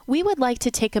We would like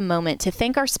to take a moment to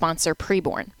thank our sponsor,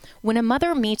 Preborn. When a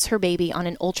mother meets her baby on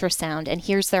an ultrasound and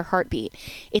hears their heartbeat,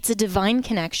 it's a divine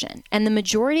connection, and the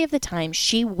majority of the time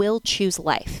she will choose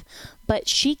life. But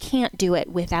she can't do it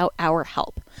without our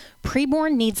help.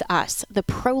 Preborn needs us, the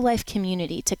pro-life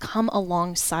community, to come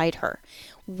alongside her.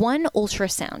 One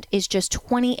ultrasound is just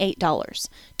 $28.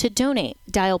 To donate,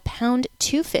 dial pound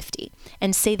 250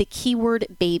 and say the keyword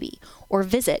baby or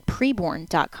visit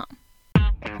preborn.com.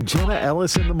 Jenna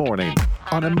Ellis in the morning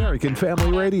on American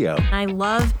Family Radio. I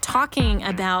love talking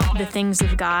about the things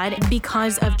of God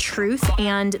because of truth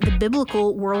and the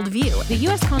biblical worldview. The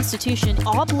U.S. Constitution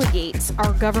obligates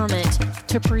our government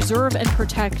to preserve and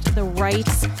protect the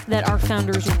rights that our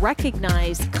founders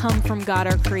recognize come from God,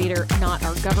 our Creator, not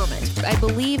our government. I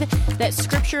believe that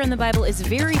Scripture in the Bible is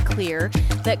very clear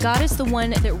that God is the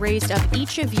one that raised up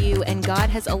each of you, and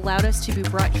God has allowed us to be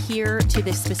brought here to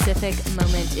this specific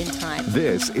moment in time.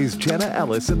 This is Jenna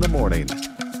Ellis in the morning.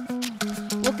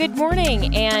 Well, good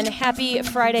morning and happy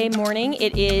Friday morning.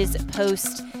 It is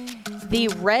post the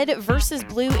red versus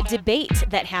blue debate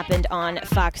that happened on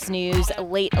Fox News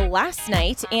late last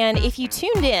night. And if you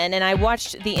tuned in, and I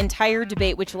watched the entire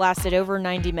debate, which lasted over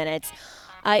 90 minutes,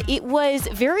 it was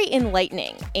very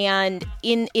enlightening. And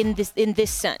in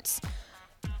this sense,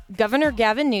 Governor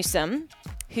Gavin Newsom,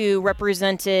 who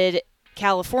represented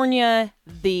California,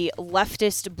 the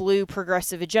leftist blue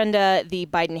progressive agenda, the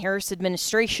Biden-Harris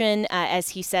administration, as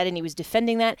he said, and he was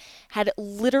defending that, had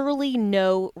literally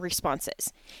no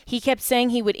responses. He kept saying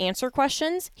he would answer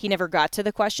questions. He never got to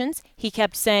the questions. He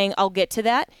kept saying, I'll get to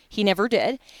that. He never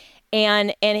did.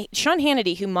 And Sean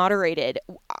Hannity, who moderated,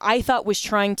 I thought was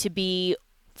trying to be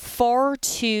far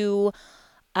too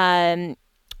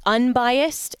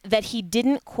unbiased, that he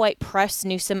didn't quite press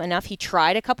Newsom enough. He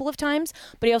tried a couple of times,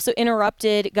 but he also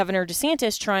interrupted Governor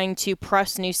DeSantis trying to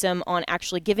press Newsom on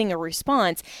actually giving a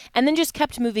response, and then just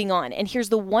kept moving on. And here's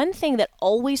the one thing that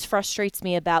always frustrates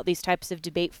me about these types of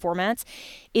debate formats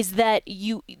is that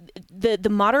the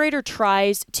moderator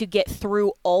tries to get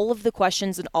through all of the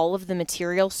questions and all of the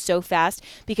material so fast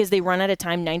because they run out of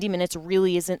time. 90 minutes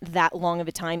really isn't that long of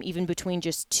a time, even between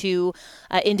just two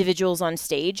individuals on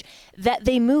stage, that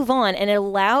they move on, and it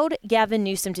allowed Gavin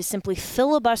Newsom to simply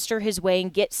filibuster his way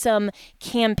and get some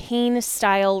campaign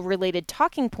style related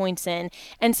talking points in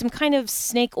and some kind of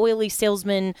snake oily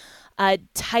salesman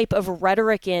type of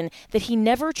rhetoric in that he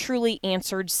never truly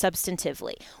answered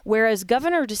substantively. Whereas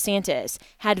Governor DeSantis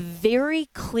had very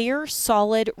clear,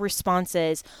 solid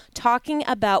responses talking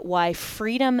about why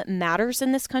freedom matters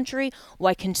in this country,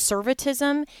 why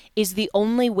conservatism is the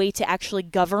only way to actually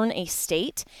govern a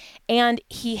state. And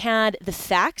he had the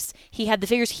facts, he had the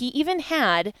figures, he even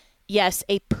had, yes,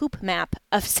 a poop map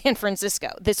of San Francisco.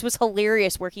 This was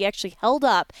hilarious, where he actually held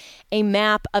up a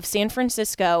map of San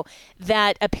Francisco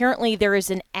that apparently there is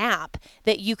an app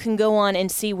that you can go on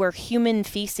and see where human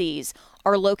feces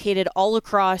are located all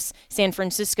across San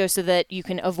Francisco so that you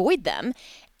can avoid them.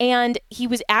 And he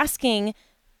was asking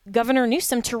Governor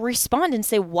Newsom to respond and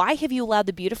say, why have you allowed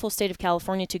the beautiful state of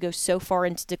California to go so far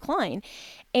into decline?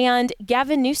 And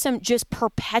Gavin Newsom just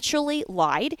perpetually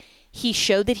lied. He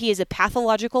showed that he is a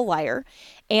pathological liar,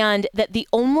 and that the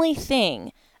only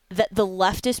thing that the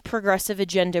leftist progressive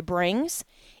agenda brings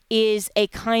is a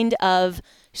kind of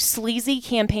sleazy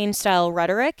campaign style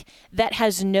rhetoric that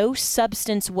has no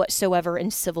substance whatsoever in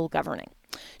civil governing.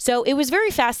 So it was very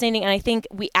fascinating, and I think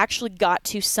we actually got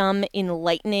to some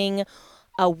enlightening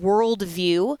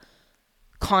worldview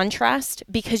contrast,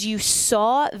 because you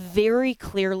saw very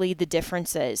clearly the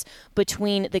differences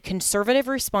between the conservative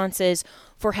responses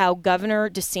for how Governor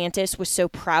DeSantis was so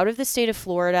proud of the state of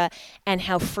Florida and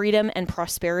how freedom and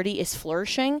prosperity is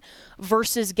flourishing,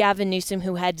 versus Gavin Newsom,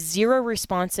 who had zero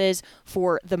responses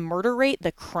for the murder rate,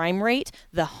 the crime rate,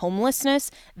 the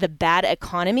homelessness, the bad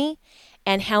economy,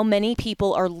 and how many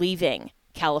people are leaving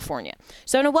California.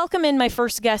 So I'm going to welcome in my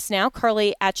first guest now,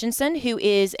 Carly Atchison, who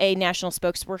is a national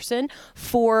spokesperson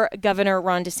for Governor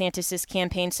Ron DeSantis'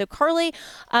 campaign. So Carly,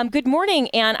 good morning.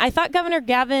 And I thought Governor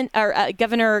Ron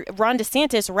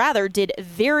DeSantis rather did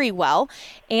very well,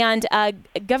 and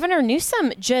Governor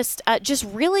Newsom just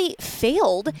really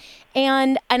failed.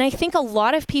 And I think a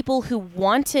lot of people who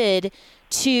wanted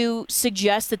to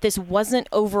suggest that this wasn't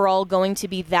overall going to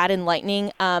be that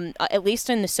enlightening, at least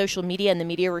in the social media and the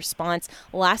media response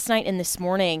last night and this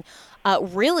morning,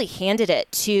 really handed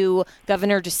it to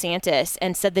Governor DeSantis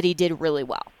and said that he did really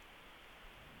well.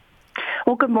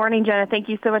 Well, good morning, Jenna. Thank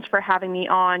you so much for having me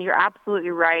on. You're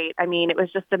absolutely right. I mean, it was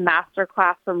just a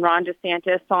masterclass from Ron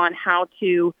DeSantis on how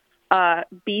to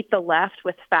beat the left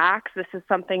with facts. This is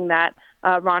something that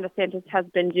Ron DeSantis has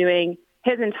been doing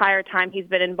his entire time he's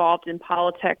been involved in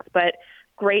politics. But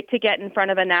great to get in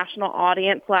front of a national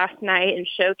audience last night and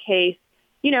showcase,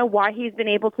 why he's been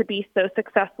able to be so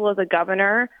successful as a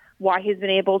governor, why he's been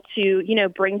able to,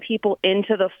 bring people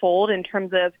into the fold in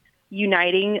terms of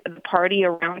uniting the party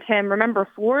around him. Remember,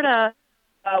 Florida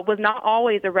was not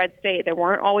always a red state. There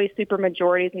weren't always super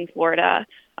majorities in Florida.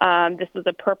 This was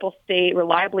a purple state,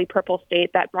 reliably purple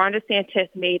state that Ron DeSantis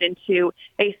made into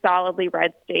a solidly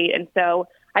red state. And so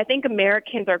I think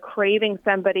Americans are craving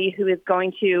somebody who is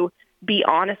going to be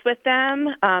honest with them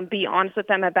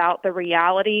about the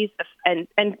realities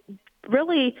and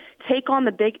really take on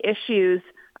the big issues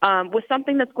with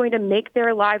something that's going to make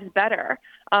their lives better.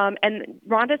 And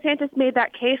Ron DeSantis made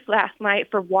that case last night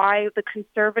for why the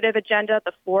conservative agenda,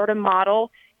 the Florida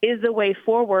model, is the way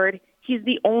forward. He's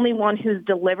the only one who's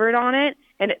delivered on it,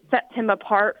 and it sets him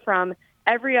apart from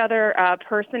every other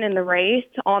person in the race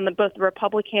on both the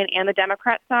Republican and the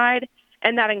Democrat side.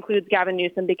 And that includes Gavin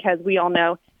Newsom, because we all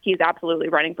know he's absolutely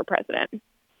running for president.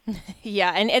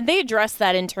 Yeah, and they addressed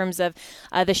that in terms of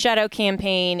the shadow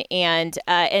campaign, and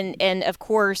of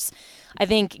course, I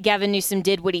think Gavin Newsom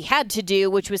did what he had to do,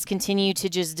 which was continue to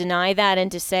just deny that and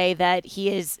to say that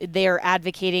they're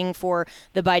advocating for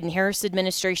the Biden-Harris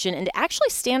administration, and to actually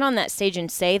stand on that stage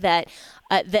and say that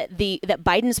that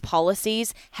Biden's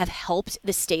policies have helped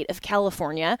the state of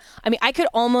California. I mean, I could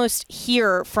almost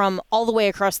hear from all the way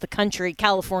across the country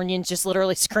Californians just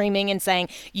literally screaming and saying,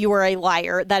 "You are a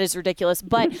liar. That is ridiculous."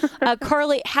 But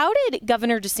Carly, how did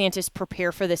Governor DeSantis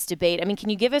prepare for this debate? I mean, can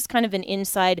you give us kind of an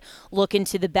inside look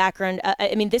into the background?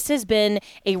 I mean, this has been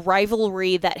a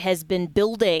rivalry that has been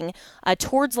building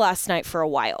towards last night for a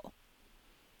while.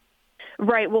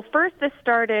 Right. Well, first, this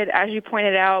started, as you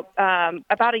pointed out,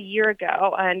 about a year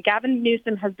ago. And Gavin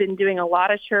Newsom has been doing a lot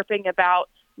of chirping about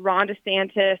Ron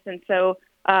DeSantis. And so,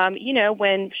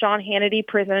 when Sean Hannity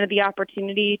presented the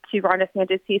opportunity to Ron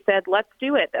DeSantis, he said, let's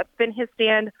do it. That's been his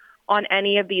stand on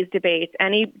any of these debates,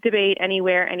 any debate,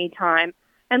 anywhere, anytime.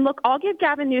 And look, I'll give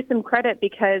Gavin Newsom credit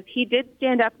because he did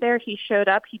stand up there. He showed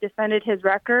up. He defended his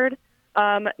record.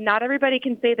 Not everybody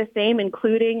can say the same,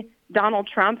 including Donald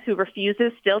Trump, who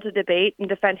refuses still to debate and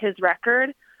defend his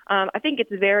record. I think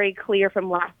it's very clear from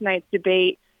last night's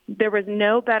debate, there was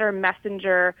no better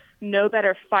messenger, no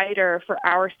better fighter for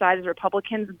our side as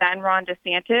Republicans than Ron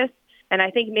DeSantis. And I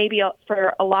think maybe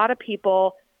for a lot of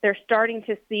people, they're starting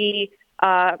to see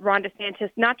Ron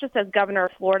DeSantis not just as governor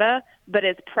of Florida, but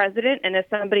as president and as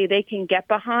somebody they can get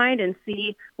behind and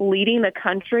see leading the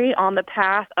country on the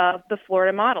path of the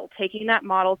Florida model, taking that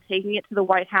model, taking it to the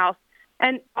White House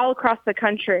and all across the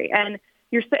country. And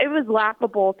it was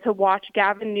laughable to watch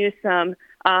Gavin Newsom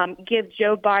give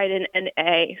Joe Biden an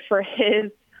A for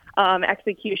his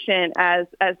execution as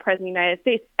president of the United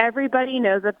States. Everybody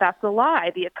knows that that's a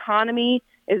lie. The economy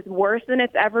is worse than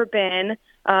it's ever been.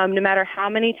 No matter how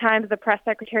many times the press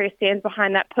secretary stands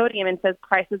behind that podium and says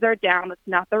prices are down, that's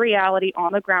not the reality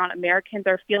on the ground. Americans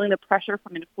are feeling the pressure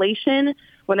from inflation.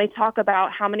 When they talk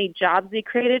about how many jobs they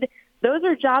created, those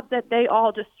are jobs that they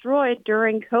all destroyed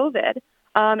during COVID.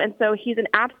 And so he's an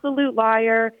absolute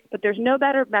liar, but there's no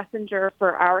better messenger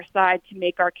for our side to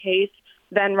make our case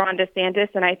than Ron DeSantis.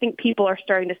 And I think people are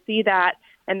starting to see that,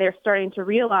 and they're starting to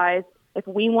realize if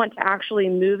we want to actually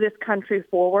move this country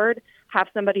forward, have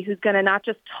somebody who's going to not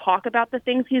just talk about the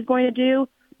things he's going to do,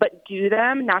 but do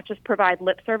them, not just provide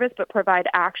lip service, but provide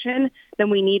action, then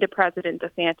we need a President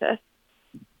DeSantis.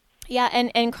 Yeah,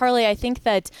 and Carly, I think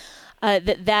that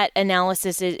that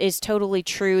analysis is totally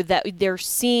true, that they're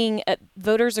seeing,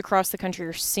 voters across the country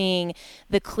are seeing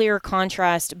the clear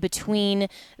contrast between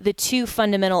the two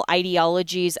fundamental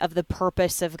ideologies of the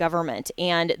purpose of government.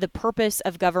 And the purpose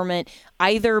of government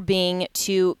either being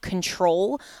to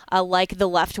control, like the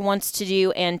left wants to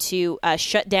do, and to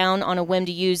shut down on a whim,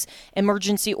 to use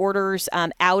emergency orders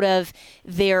out of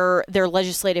their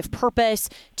legislative purpose,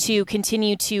 to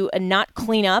continue to not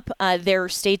clean up their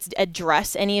states,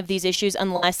 address any of these issues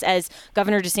unless, as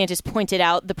Governor DeSantis pointed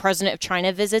out, the president of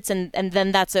China visits, and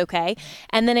then that's okay.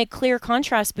 And then a clear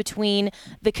contrast between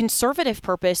the conservative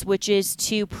purpose, which is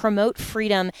to promote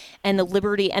freedom and the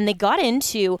liberty. And they got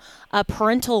into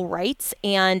parental rights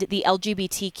and the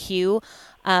LGBTQ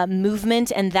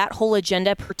movement and that whole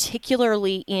agenda,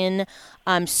 particularly in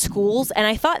schools. And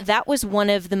I thought that was one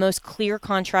of the most clear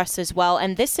contrasts as well.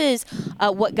 And this is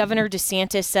what Governor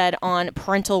DeSantis said on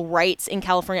parental rights in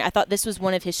California. I thought this was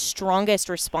one of his strongest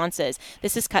responses.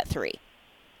 This is cut 3.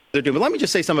 But let me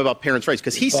just say something about parents' rights,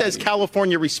 because he says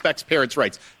California respects parents'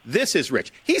 rights. This is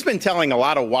rich. He's been telling a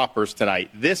lot of whoppers tonight.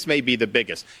 This may be the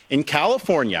biggest. In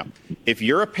California, if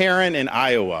you're a parent in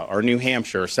Iowa or New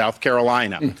Hampshire or South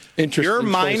Carolina, your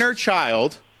minor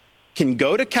child can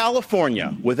go to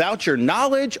California without your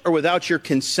knowledge or without your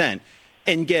consent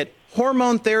and get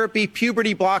hormone therapy,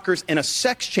 puberty blockers, and a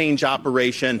sex change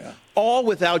operation, all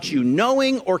without you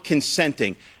knowing or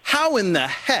consenting. How in the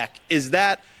heck is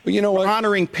that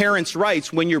honoring parents'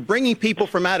 rights when you're bringing people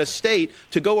from out of state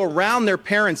to go around their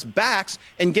parents' backs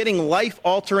and getting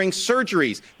life-altering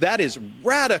surgeries? That is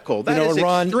radical. That is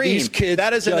Ron, extreme. these kids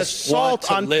that is an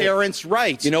assault on parents'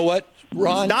 rights. You know what,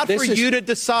 Ron? Not for you to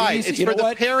decide. It's for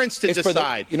the parents to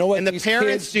decide. And the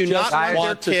parents do not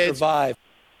want their kids. Survive.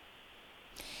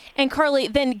 And Carly,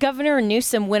 then Governor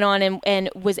Newsom went on and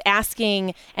was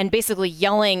asking and basically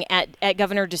yelling at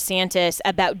Governor DeSantis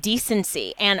about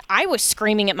decency. And I was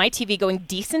screaming at my TV going,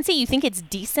 decency? You think it's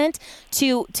decent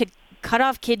to cut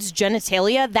off kids'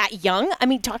 genitalia that young? I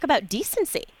mean, talk about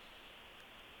decency.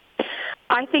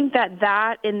 I think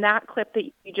that in that clip that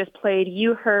you just played,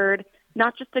 you heard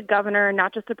not just a governor,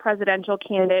 not just a presidential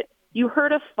candidate, you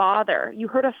heard a father, you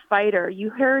heard a fighter, you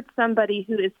heard somebody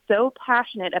who is so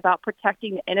passionate about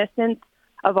protecting the innocence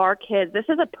of our kids. This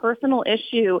is a personal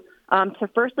issue to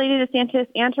First Lady DeSantis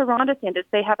and to Ron DeSantis.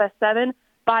 They have a 7,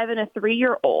 5, and a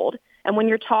 3-year-old. And when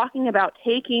you're talking about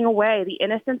taking away the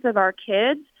innocence of our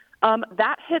kids,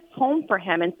 that hits home for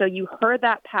him. And so you heard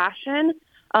that passion.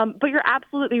 But you're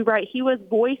absolutely right. He was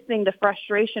voicing the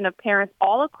frustration of parents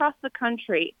all across the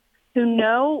country who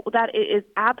know that it is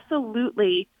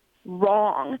absolutely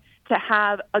wrong to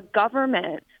have a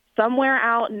government somewhere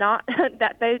out, not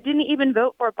that they didn't even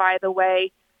vote for, by the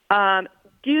way,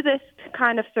 do this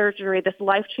kind of surgery, this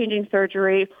life-changing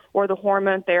surgery or the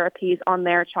hormone therapies on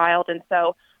their child. And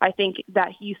so I think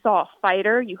that you saw a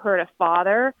fighter, you heard a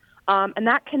father, and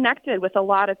that connected with a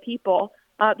lot of people.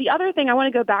 The other thing, I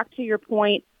want to go back to your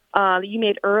point that you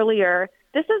made earlier.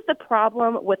 This is the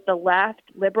problem with the left,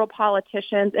 liberal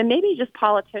politicians, and maybe just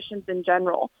politicians in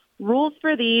general. Rules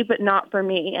for thee, but not for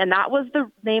me. And that was the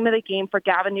name of the game for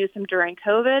Gavin Newsom during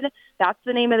COVID. That's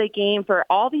the name of the game for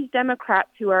all these Democrats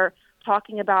who are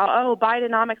talking about, oh,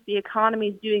 Bidenomics, the economy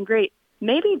is doing great.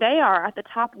 Maybe they are at the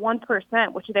top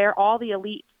 1%, which they're all the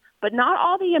elites, but not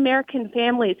all the American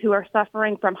families who are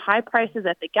suffering from high prices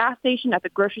at the gas station, at the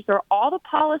grocery store. All the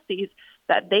policies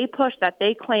that they push, that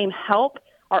they claim help,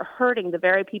 are hurting the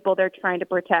very people they're trying to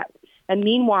protect. And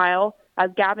meanwhile, as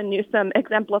Gavin Newsom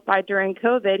exemplified during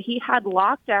COVID, he had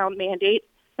lockdown mandates,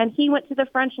 and he went to the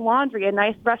French Laundry, a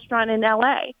nice restaurant in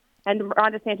L.A., and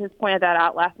Ron DeSantis pointed that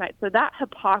out last night. So that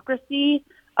hypocrisy,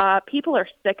 people are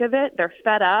sick of it. They're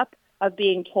fed up of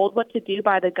being told what to do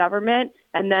by the government,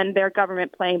 and then their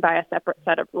government playing by a separate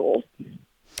set of rules.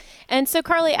 And so,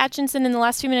 Carly Atchison, in the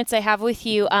last few minutes I have with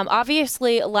you,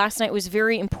 obviously last night was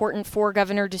very important for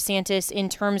Governor DeSantis in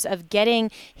terms of getting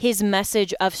his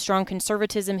message of strong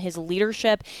conservatism, his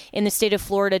leadership in the state of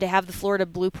Florida, to have the Florida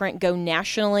blueprint go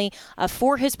nationally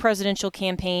for his presidential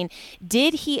campaign.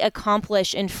 Did he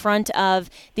accomplish in front of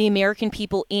the American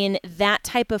people in that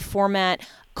type of format,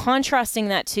 contrasting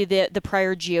that to the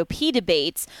prior GOP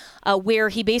debates, where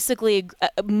he basically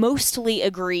mostly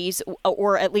agrees,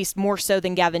 or at least more so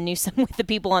than Gavin Newsom, with the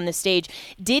people on the stage?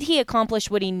 Did he accomplish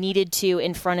what he needed to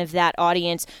in front of that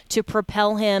audience to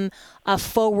propel him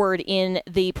forward in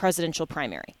the presidential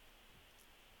primary?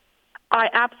 I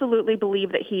absolutely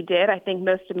believe that he did. I think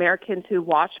most Americans who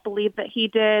watched believe that he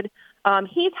did.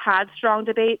 He's had strong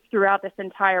debates throughout this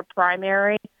entire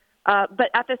primary. But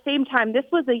at the same time, this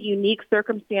was a unique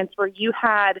circumstance where you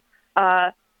had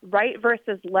right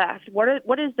versus left.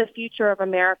 What is the future of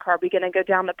America? Are we going to go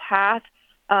down the path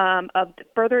of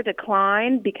further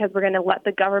decline because we're going to let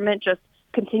the government just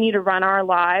continue to run our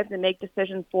lives and make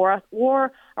decisions for us?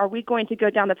 Or are we going to go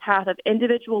down the path of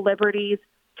individual liberties,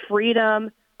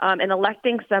 freedom, and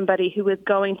electing somebody who is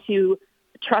going to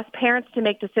trust parents to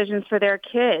make decisions for their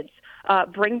kids,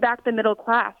 bring back the middle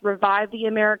class, revive the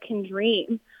American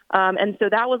dream? And so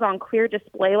that was on clear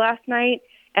display last night.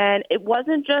 And it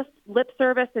wasn't just lip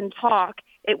service and talk.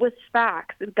 It was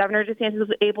facts. Governor DeSantis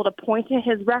was able to point to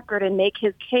his record and make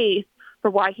his case for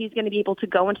why he's going to be able to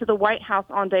go into the White House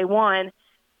on day one,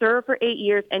 serve for 8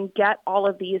 years, and get all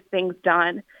of these things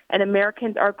done. And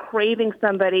Americans are craving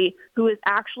somebody who is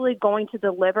actually going to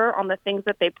deliver on the things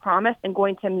that they promised and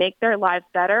going to make their lives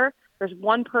better. There's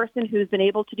one person who's been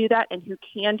able to do that and who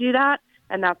can do that,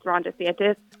 and that's Ron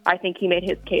DeSantis. I think he made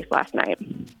his case last night.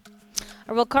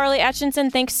 Well, Carly Atchison,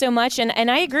 thanks so much.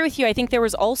 And I agree with you. I think there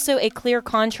was also a clear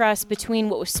contrast between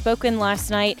what was spoken last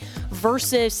night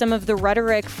versus some of the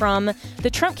rhetoric from the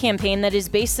Trump campaign that is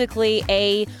basically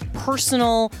a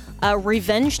personal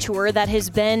revenge tour that has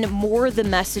been more the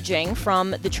messaging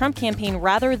from the Trump campaign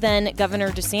rather than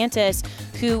Governor DeSantis,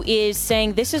 who is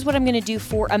saying this is what I'm going to do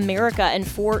for America and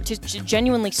to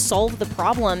genuinely solve the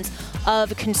problems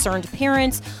of concerned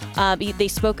parents. They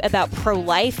spoke about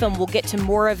pro-life, and we'll get to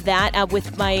more of that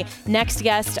with my next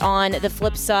guest on the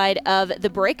flip side of the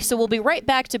break. So we'll be right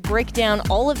back to break down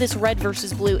all of this red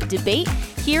versus blue debate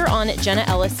here on Jenna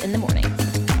Ellis in the Morning.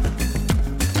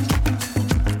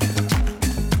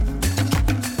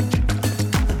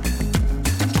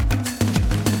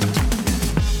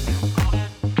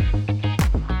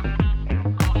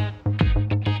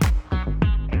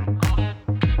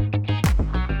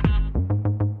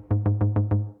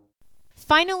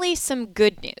 Finally, some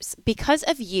good news. Because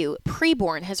of you,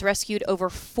 Preborn has rescued over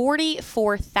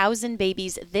 44,000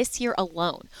 babies this year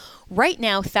alone. Right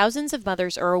now, thousands of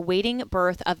mothers are awaiting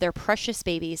birth of their precious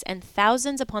babies, and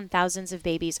thousands upon thousands of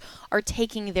babies are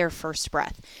taking their first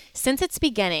breath. Since its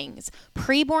beginnings,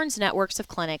 Preborn's networks of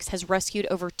clinics has rescued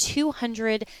over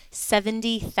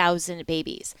 270,000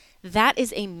 babies. That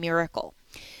is a miracle.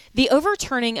 The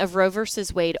overturning of Roe v.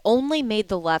 Wade only made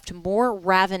the left more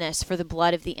ravenous for the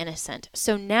blood of the innocent.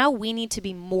 So now we need to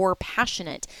be more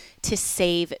passionate to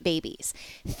save babies.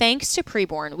 Thanks to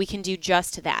Preborn, we can do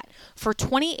just that. For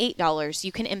 $28,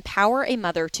 you can empower a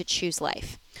mother to choose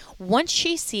life. Once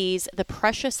she sees the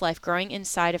precious life growing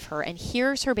inside of her and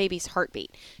hears her baby's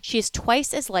heartbeat, she is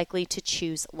twice as likely to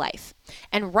choose life.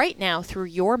 And right now, through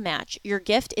your match, your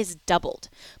gift is doubled.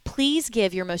 Please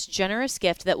give your most generous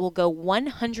gift that will go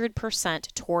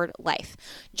 100% toward life.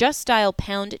 Just dial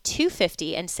pound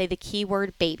 250 and say the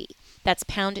keyword baby. That's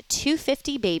pound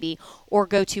 250 baby, or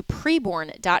go to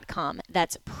preborn.com.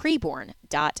 That's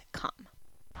preborn.com.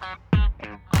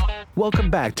 Welcome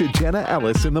back to Jenna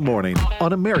Ellis in the Morning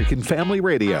on American Family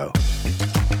Radio.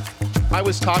 I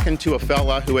was talking to a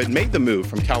fella who had made the move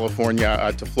from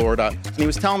California to Florida, and he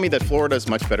was telling me that Florida is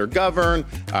much better governed,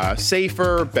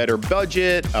 safer, better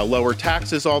budget, lower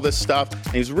taxes, all this stuff.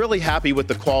 And he's really happy with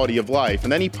the quality of life.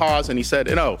 And then he paused and he said,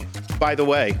 by the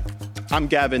way, I'm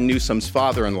Gavin Newsom's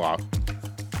father-in-law.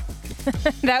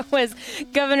 That was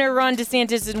Governor Ron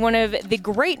DeSantis in one of the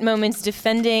great moments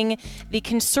defending the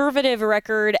conservative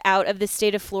record out of the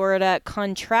state of Florida,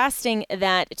 contrasting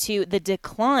that to the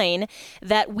decline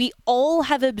that we all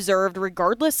have observed,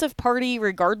 regardless of party,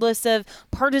 regardless of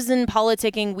partisan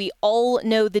politicking. We all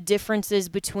know the differences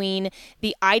between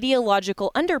the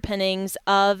ideological underpinnings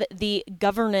of the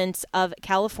governance of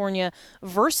California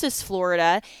versus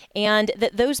Florida, and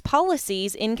that those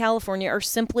policies in California are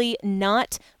simply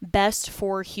not best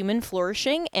for human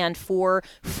flourishing and for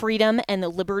freedom and the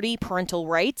liberty, parental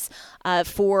rights,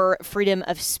 for freedom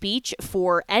of speech,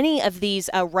 for any of these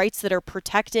rights that are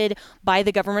protected by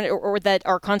the government or that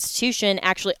our Constitution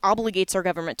actually obligates our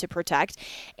government to protect.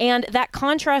 And that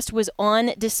contrast was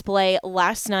on display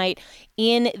last night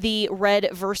in the red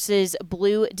versus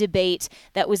blue debate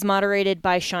that was moderated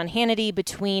by Sean Hannity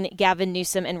between Gavin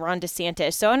Newsom and Ron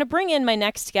DeSantis. So I want to bring in my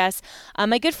next guest,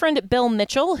 my good friend Bill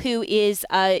Mitchell, who is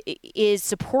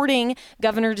supporting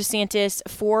Governor DeSantis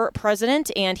for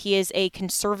president, and he is a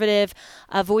conservative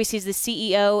voice. He's the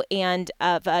CEO and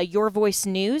of YourVoice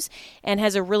News and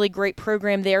has a really great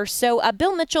program there. So,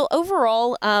 Bill Mitchell,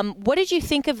 overall, what did you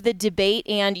think of the debate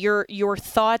and your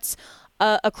thoughts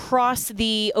across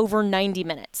the over 90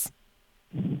 minutes?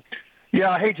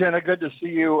 Yeah, hey, Jenna, good to see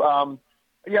you.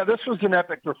 This was an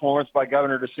epic performance by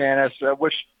Governor DeSantis,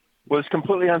 which was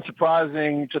completely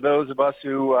unsurprising to those of us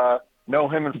who know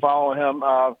him and follow him.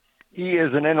 He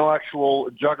is an intellectual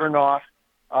juggernaut.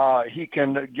 He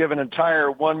can give an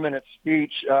entire 1-minute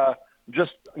speech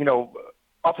just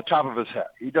off the top of his head.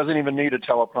 He doesn't even need a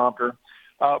teleprompter.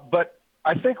 But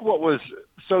I think what was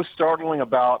so startling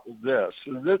about this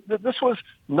was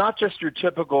not just your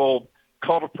typical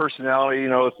cult of personality,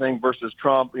 thing versus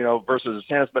Trump, versus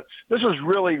DeSantis, but this was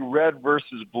really red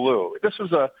versus blue. This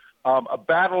was a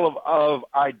battle of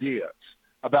ideas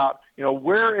about,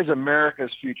 where is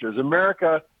America's future? Is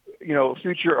America,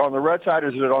 future on the red side?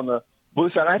 Is it on the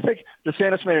blue side? I think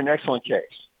DeSantis made an excellent case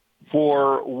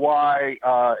for why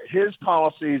his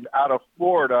policies out of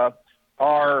Florida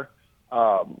are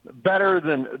better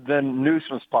than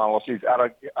Newsom's policies out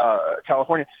of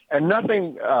California. And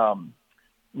nothing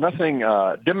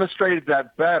demonstrated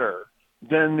that better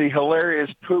than the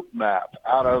hilarious poop map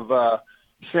out of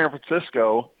San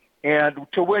Francisco, and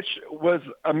to which was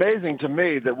amazing to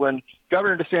me that when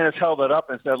Governor DeSantis held it up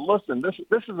and said, listen, this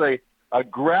is a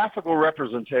graphical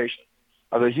representation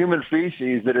of the human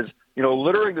feces that is,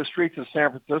 littering the streets of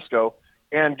San Francisco.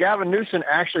 And Gavin Newsom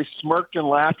actually smirked and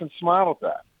laughed and smiled at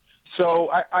that. So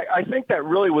I think that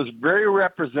really was very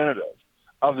representative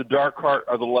of the dark heart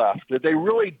of the left, that they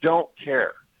really don't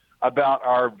care about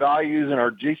our values and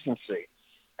our decency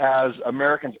as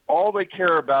Americans. All they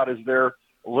care about is their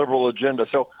liberal agenda.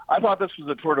 So I thought this was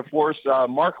a tour de force.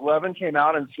 Mark Levin came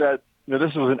out and said,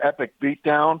 this was an epic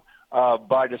beatdown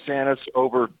by DeSantis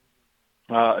over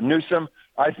Newsom.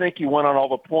 I think he went on all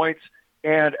the points.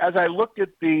 And as I looked at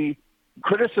the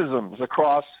criticisms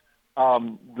across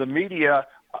the media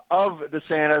of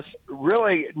DeSantis,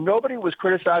 really nobody was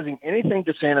criticizing anything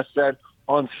DeSantis said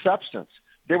on substance.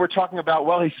 They were talking about,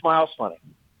 well, he smiles funny.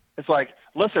 It's like,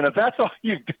 listen, if that's all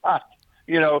you've got,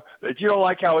 that you don't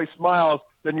like how he smiles,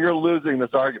 then you're losing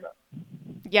this argument.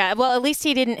 Yeah, well, at least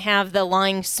he didn't have the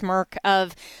lying smirk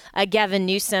of Gavin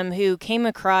Newsom, who came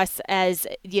across as,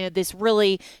 this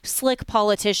really slick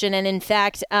politician. And in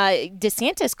fact,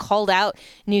 DeSantis called out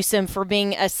Newsom for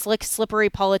being a slick, slippery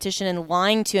politician and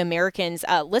lying to Americans.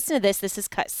 Listen to this. This is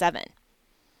cut 7.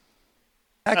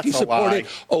 That's you supported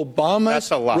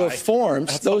Obama's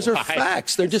reforms. Those are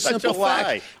facts. They're just simple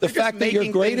facts. The fact that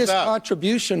your greatest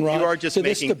contribution, Ron, to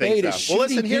this debate is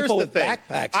shooting people with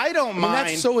backpacks. I don't mind.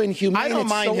 That's so inhumane. I don't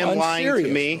mind him lying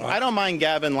to me. Ron. I don't mind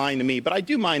Gavin lying to me, but I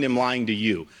do mind him lying to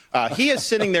you. He is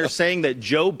sitting there saying that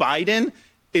Joe Biden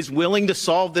is willing to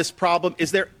solve this problem.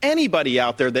 Is there anybody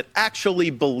out there that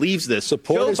actually believes this? Joe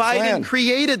Biden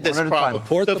created this problem.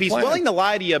 So if he's willing to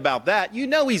lie to you about that,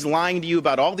 he's lying to you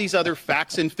about all these other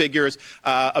facts and figures,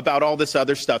 about all this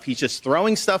other stuff. He's just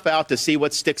throwing stuff out to see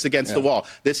what sticks against the wall.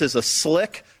 This is a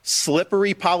slick,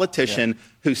 slippery politician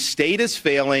whose state is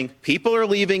failing. People are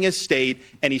leaving his state,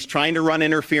 and he's trying to run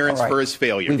interference for his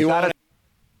failure.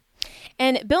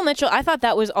 And Bill Mitchell, I thought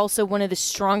that was also one of the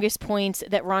strongest points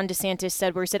that Ron DeSantis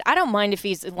said, where he said, I don't mind if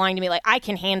he's lying to me, like I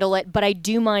can handle it, but I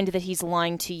do mind that he's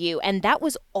lying to you. And that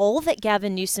was all that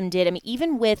Gavin Newsom did. I mean,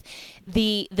 even with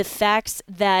the facts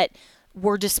that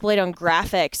were displayed on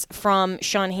graphics from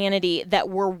Sean Hannity that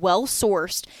were well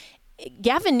sourced,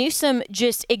 Gavin Newsom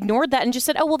just ignored that and just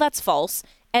said, oh, well, that's false.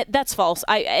 That's false.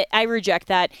 I reject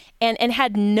that, and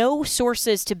had no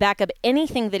sources to back up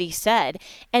anything that he said,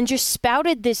 and just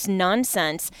spouted this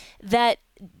nonsense that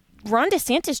Ron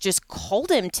DeSantis just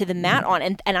called him to the mat on,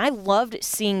 and I loved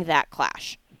seeing that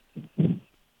clash.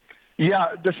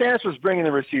 Yeah, DeSantis was bringing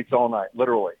the receipts all night,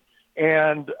 literally.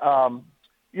 And,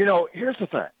 here's the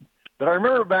thing, that I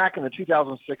remember back in the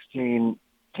 2016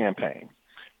 campaign,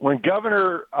 when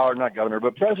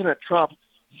President Trump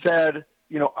said,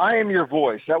 I am your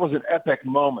voice. That was an epic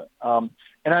moment. And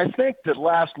I think that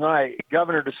last night,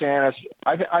 Governor DeSantis,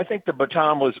 I think the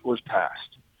baton was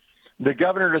passed. The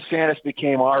Governor DeSantis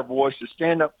became our voice to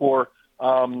stand up for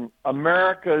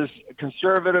America's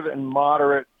conservative and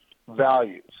moderate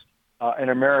values in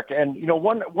America. And,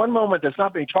 one moment that's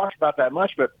not being talked about that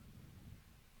much, but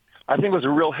I think was a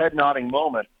real head-nodding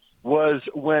moment, was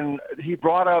when he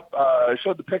brought up,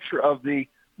 showed the picture of the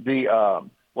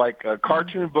a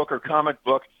cartoon book or comic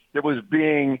book that was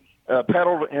being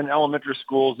peddled in elementary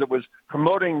schools that was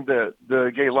promoting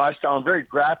the gay lifestyle, and very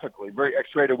graphically, very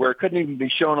X-rated, where it couldn't even be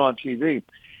shown on TV.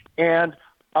 And,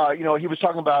 he was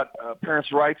talking about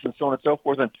parents' rights and so on and so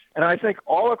forth. And I think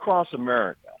all across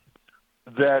America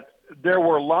that there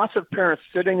were lots of parents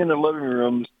sitting in the living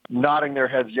rooms nodding their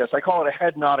heads yes. I call it a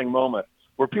head-nodding moment,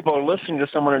 where people are listening to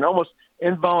someone and almost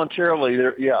involuntarily,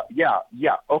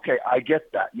 okay, I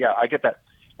get that. Yeah, I get that.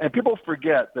 And people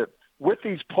forget that with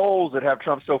these polls that have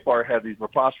Trump so far ahead, these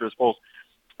preposterous polls,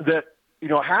 that,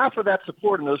 half of that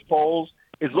support in those polls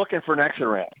is looking for an exit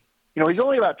ramp. He's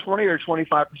only about 20 or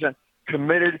 25%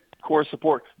 committed core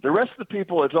support. The rest of the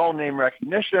people, it's all name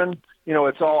recognition.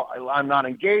 It's all, I'm not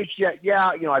engaged yet. Yeah,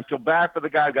 I feel bad for the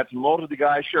guy. I've got some mold with the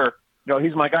guy. Sure,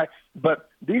 he's my guy. But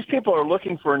these people are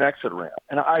looking for an exit ramp.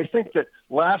 And I think that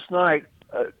last night,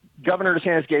 Governor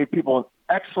DeSantis gave people an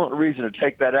excellent reason to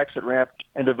take that exit ramp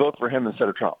and to vote for him instead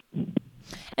of Trump.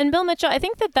 And Bill Mitchell, I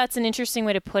think that that's an interesting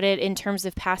way to put it in terms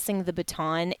of passing the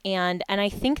baton. And I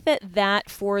think that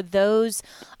for those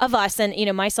of us, and,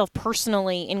 myself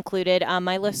personally included,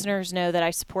 my listeners know that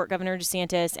I support Governor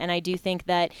DeSantis. And I do think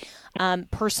that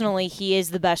personally, he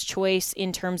is the best choice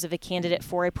in terms of a candidate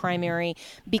for a primary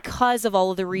because of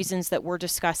all of the reasons that we're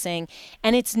discussing.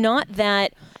 And it's not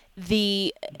that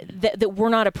that we're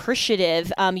not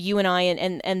appreciative, you and I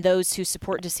and those who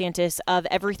support DeSantis, of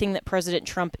everything that President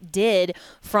Trump did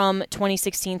from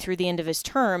 2016 through the end of his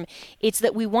term. It's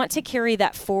that we want to carry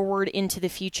that forward into the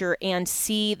future and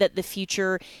see that the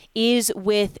future is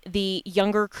with the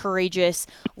younger, courageous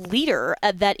leader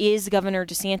that is Governor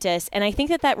DeSantis. And I think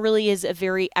that really is a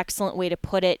very excellent way to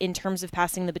put it in terms of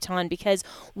passing the baton, because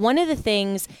one of the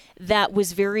things that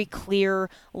was very clear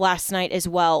last night as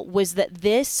well was that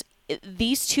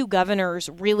these two governors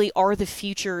really are the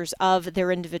futures of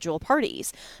their individual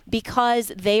parties,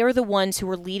 because they are the ones who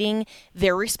are leading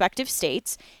their respective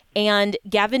states. And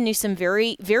Gavin Newsom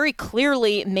very, very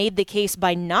clearly made the case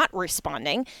by not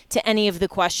responding to any of the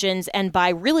questions and by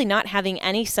really not having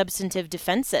any substantive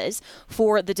defenses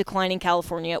for the decline in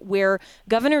California, where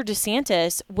Governor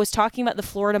DeSantis was talking about the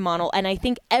Florida model. And I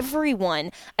think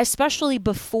everyone, especially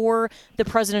before the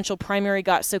presidential primary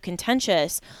got so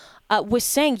contentious, was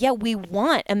saying, yeah, we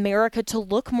want America to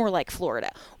look more like Florida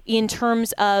in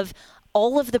terms of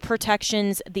all of the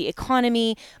protections, the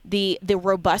economy, the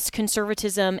robust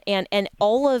conservatism, and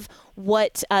all of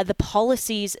what the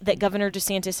policies that Governor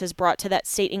DeSantis has brought to that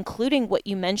state, including what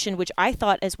you mentioned, which I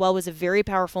thought as well was a very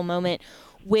powerful moment,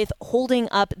 with holding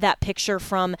up that picture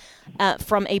from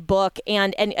a book.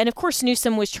 And of course,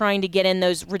 Newsom was trying to get in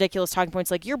those ridiculous talking points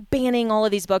like, you're banning all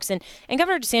of these books. And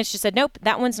Governor DeSantis just said, nope,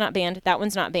 that one's not banned. That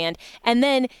one's not banned. And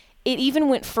then it even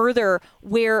went further,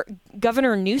 where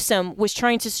Governor Newsom was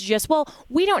trying to suggest, well,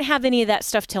 we don't have any of that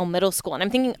stuff till middle school. And I'm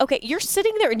thinking, okay, you're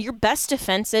sitting there and your best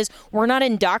defense is we're not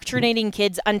indoctrinating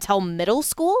kids until middle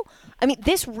school. I mean,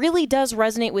 this really does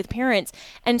resonate with parents.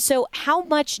 And so how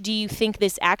much do you think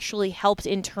this actually helped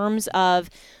in terms of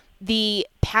the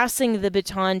passing the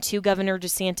baton to Governor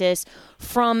DeSantis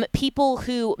from people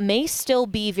who may still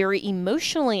be very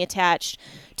emotionally attached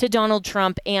to Donald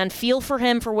Trump and feel for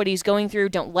him for what he's going through,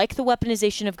 don't like the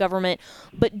weaponization of government,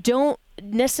 but don't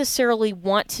necessarily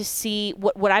want to see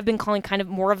what I've been calling kind of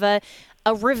more of a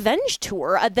revenge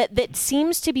tour that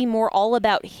seems to be more all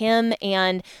about him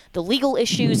and the legal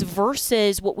issues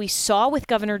versus what we saw with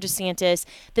Governor DeSantis,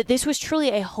 that this was truly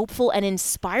a hopeful and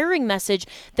inspiring message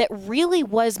that really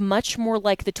was much more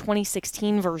like the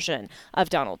 2016 version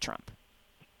of Donald Trump.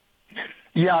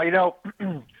 Yeah, I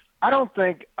don't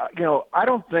think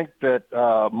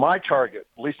that my target,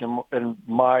 at least in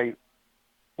my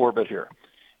orbit here,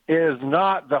 is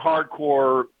not the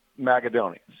hardcore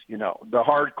Magadonians, the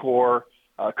hardcore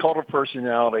cult of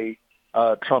personality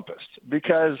Trumpists,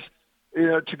 because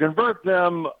to convert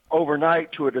them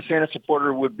overnight to a DeSantis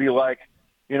supporter would be like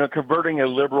converting a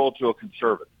liberal to a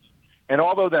conservative. And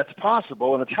although that's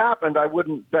possible and it's happened, I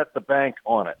wouldn't bet the bank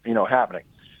on it happening.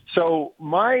 So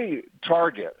my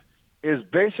target is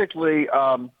basically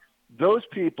those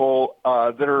people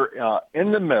that are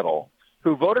in the middle,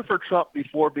 who voted for Trump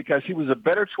before because he was a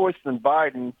better choice than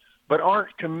Biden, but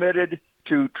aren't committed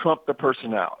to Trump the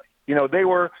personality.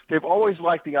 They've always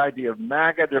liked the idea of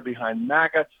MAGA. They're behind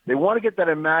MAGA. They want to get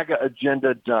that MAGA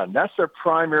agenda done. That's their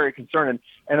primary concern.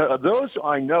 And those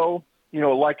I know,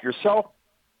 like yourself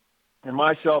and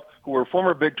myself, who were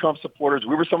former big Trump supporters,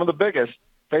 we were some of the biggest,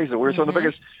 face it, we were some of the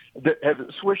biggest that have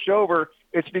switched over.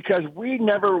 It's because we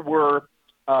never were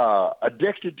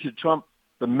addicted to Trump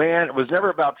the man. It was never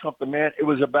about Trump the man. It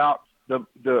was about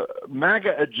the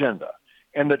MAGA agenda.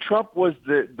 And that Trump was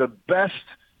the best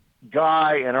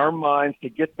guy in our minds to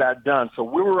get that done. So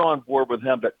we were on board with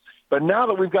him. But now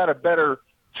that we've got a better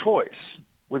choice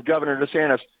with Governor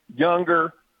DeSantis,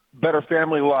 younger, better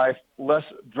family life, less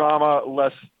drama,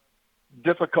 less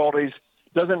difficulties,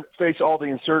 doesn't face all the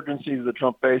insurgencies that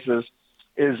Trump faces,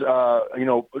 is,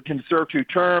 can serve 2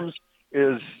 terms,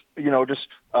 is, just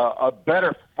a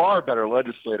better, far better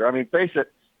legislator. I mean, face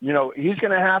it, he's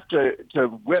going to have to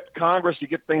whip Congress to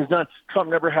get things done. Trump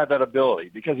never had that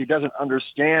ability because he doesn't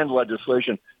understand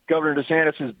legislation. Governor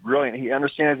DeSantis is brilliant. He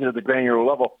understands it at the granular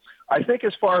level. I think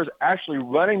as far as actually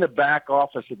running the back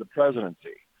office of the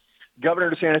presidency,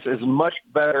 Governor DeSantis is much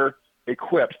better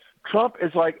equipped. Trump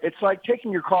is it's like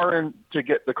taking your car in to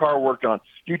get the car worked on.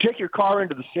 Do you take your car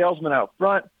into the salesman out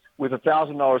front with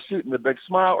 $1,000 suit and a big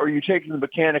smile, or you take it to the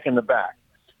mechanic in the back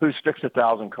who's fixed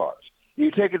 1,000 cars?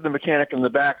 You take it to the mechanic in the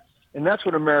back, and that's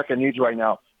what America needs right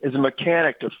now, is a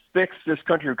mechanic to fix this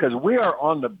country, because we are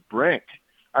on the brink.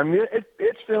 I mean,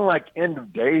 it's feeling like end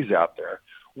of days out there.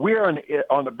 We are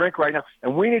on the brink right now,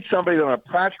 and we need somebody that on a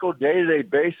practical day-to-day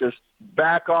basis,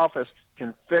 back office,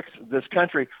 can fix this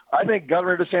country. I think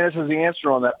Governor DeSantis is the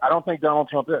answer on that. I don't think Donald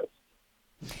Trump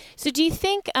is. So do you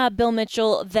think, Bill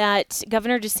Mitchell, that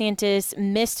Governor DeSantis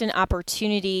missed an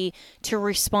opportunity to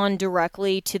respond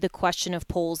directly to the question of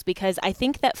polls? Because I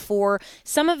think that for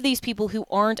some of these people who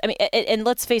aren't, I mean, and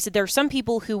let's face it, there are some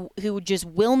people who just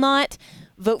will not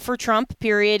vote for Trump,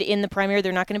 period, in the primary.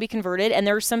 They're not going to be converted. And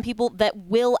there are some people that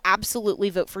will absolutely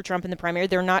vote for Trump in the primary.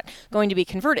 They're not going to be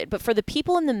converted. But for the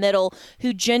people in the middle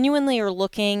who genuinely are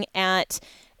looking at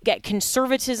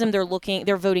conservatism,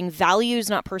 they're voting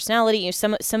values, not personality. You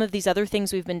know, some of these other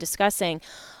things we've been discussing.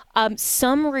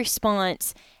 Some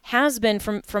response has been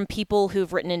from people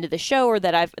who've written into the show or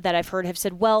that I've heard have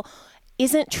said, well,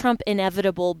 isn't Trump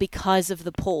inevitable because of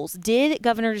the polls? Did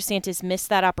Governor DeSantis miss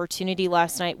that opportunity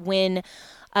last night when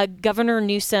Governor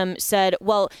Newsom said,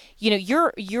 well, you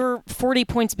know, you're 40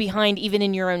 points behind even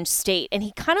in your own state. And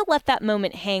he kind of let that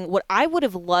moment hang. What I would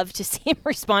have loved to see him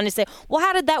respond and say, well,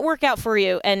 how did that work out for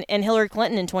you and Hillary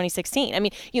Clinton in 2016? I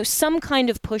mean, you know, some kind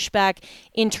of pushback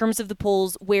in terms of the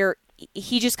polls where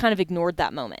he just kind of ignored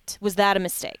that moment. Was that a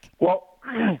mistake? Well,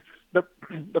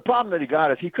 the problem that he got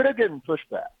is he could have given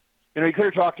pushback. You know, he could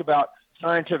have talked about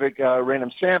scientific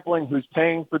random sampling, who's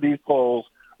paying for these polls,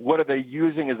 what are they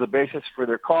using as the basis for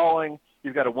their calling.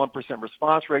 You've got a 1%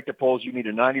 response rate to polls. You need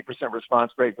a 90%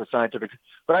 response rate for scientific.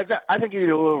 But I think he would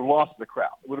have lost the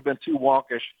crowd. It would have been too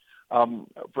wonkish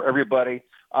for everybody.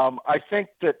 I think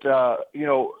that, you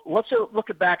know, let's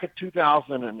look back at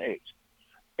 2008.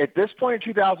 At this point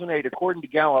in 2008, according to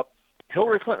Gallup,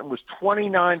 Hillary Clinton was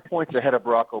 29 points ahead of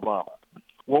Barack Obama.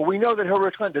 Well, we know that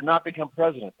Hillary Clinton did not become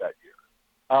president that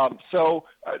year. So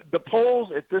the polls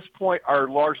at this point are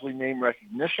largely name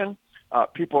recognition.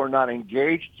 People are not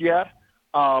engaged yet.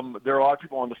 There are a lot of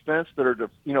people on the fence that are,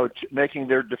 making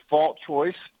their default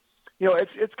choice. You know,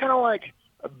 it's kind of like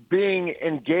being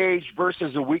engaged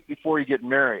versus a week before you get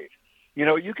married. You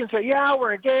know, you can say, yeah,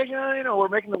 we're engaged, we're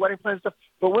making the wedding plans and stuff.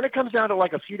 But when it comes down to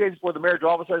like a few days before the marriage,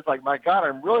 all of a sudden it's like, my God,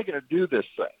 I'm really going to do this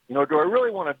thing. You know, do I really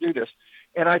want to do this?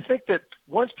 And I think that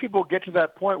once people get to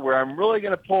that point where I'm really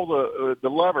going to pull the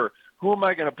lever, who am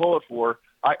I going to pull it for?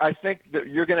 I think that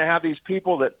you're going to have these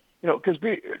people that, you know, because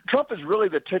Trump is really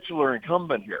the titular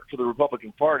incumbent here for the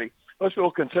Republican Party. Most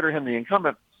people consider him the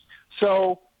incumbent.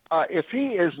 So if he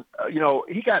is,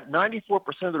 he got 94%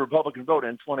 of the Republican vote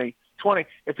in 2020.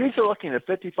 If he's looking at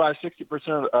 55,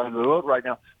 60% of the vote right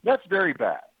now, that's very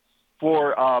bad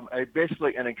for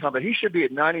basically an incumbent. He should be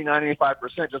at 90,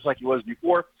 95%, just like he was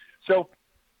before. So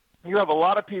you have a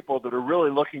lot of people that are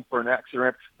really looking for an exit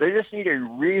ramp. They just need a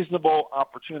reasonable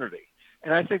opportunity.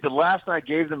 And I think that last night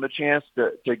gave them a chance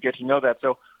to get to know that.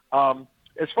 So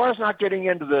as far as not getting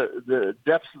into the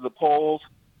depths of the polls,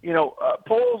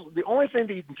 polls, the only thing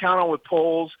that you can count on with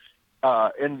polls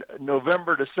in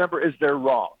November, December is they're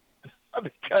wrong.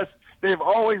 Because they've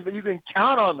always been, you can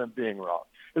count on them being wrong.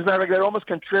 As a matter of fact, they're almost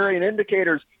contrarian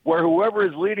indicators where whoever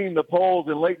is leading the polls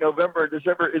in late November and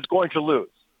December is going to lose.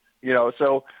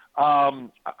 So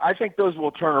I think those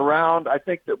will turn around. I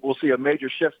think that we'll see a major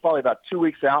shift probably about 2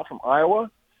 weeks out from Iowa,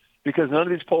 because none of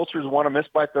these pollsters want to miss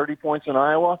by 30 points in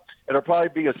Iowa. It'll probably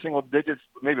be a single digits,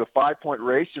 maybe a 5-point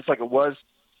race, just like it was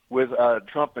with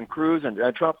Trump and Cruz. And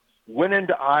Trump went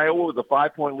into Iowa with a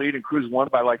 5-point lead, and Cruz won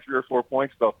by like 3 or 4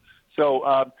 points, though. So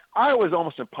Iowa is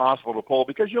almost impossible to poll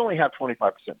because you only have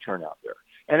 25% turnout there.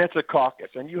 And it's a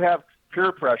caucus, and you have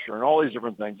peer pressure and all these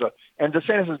different things. And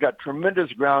DeSantis has got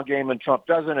tremendous ground game, and Trump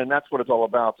doesn't, and that's what it's all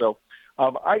about. So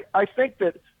I think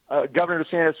that Governor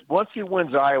DeSantis, once he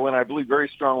wins Iowa, and I believe very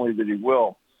strongly that he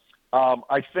will,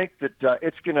 I think that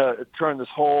it's going to turn this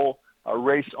whole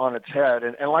race on its head.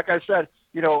 And like I said,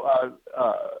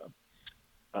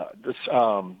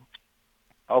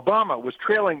 Obama was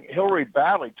trailing Hillary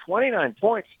badly, 29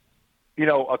 points,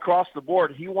 across the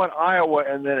board. He won Iowa,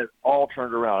 and then it all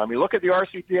turned around. I mean, look at the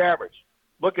RCP average.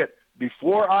 Look at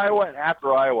before Iowa and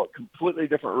after Iowa, completely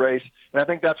different race. And I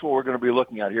think that's what we're going to be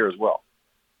looking at here as well.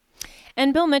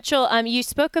 And Bill Mitchell, you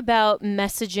spoke about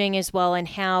messaging as well, and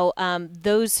how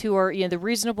those who are, the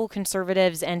reasonable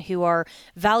conservatives and who are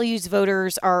values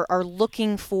voters are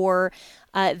looking for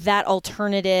that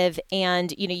alternative.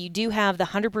 And, you do have the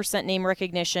 100% name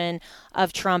recognition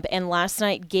of Trump. And last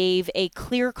night gave a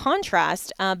clear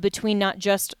contrast between not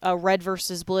just red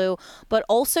versus blue, but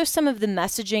also some of the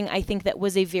messaging. I think that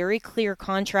was a very clear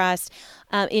contrast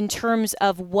in terms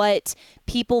of what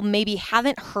people maybe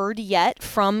haven't heard yet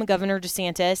from Governor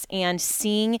DeSantis, and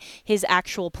seeing his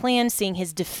actual plan, seeing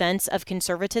his defense of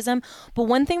conservatism. But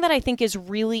one thing that I think is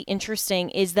really interesting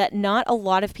is that not a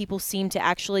lot of people seem to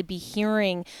actually be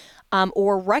hearing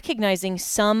or recognizing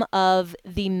some of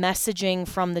the messaging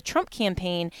from the Trump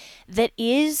campaign that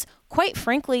is, quite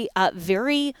frankly,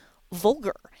 very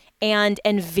vulgar. and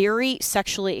very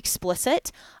sexually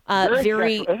explicit.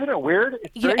 Very isn't it weird?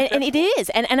 And it is.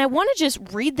 And I want to just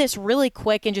read this really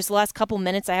quick in just the last couple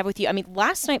minutes I have with you. I mean,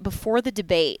 last night before the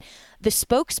debate, the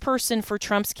spokesperson for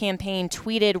Trump's campaign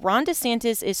tweeted, "Ron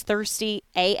DeSantis is thirsty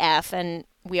AF," and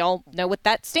we all know what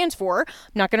that stands for. I'm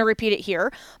not going to repeat it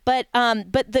here. But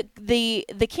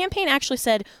the campaign actually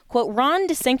said, quote, "Ron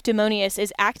DeSanctimonious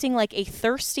is acting like a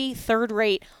thirsty,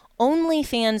 third-rate,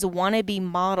 OnlyFans wannabe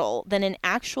model than an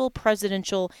actual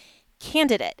presidential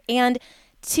candidate." And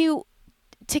to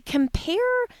compare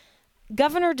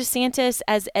Governor DeSantis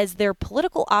as their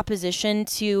political opposition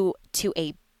to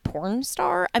a porn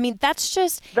star, I mean,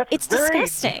 it's very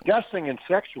disgusting. Disgusting and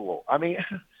sexual. I mean,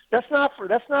 that's not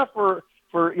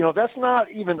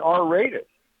even R-rated.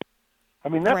 I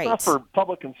mean, that's not for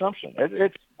public consumption.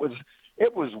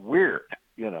 It was weird,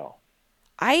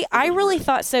 I really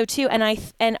thought so too, and I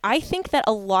think that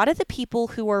a lot of the people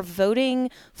who are voting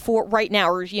for right now,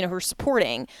 or who are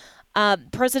supporting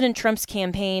President Trump's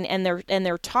campaign, and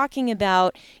they're talking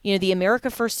about the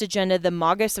America First agenda, the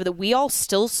MAGA stuff that we all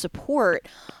still support.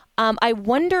 I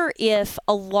wonder if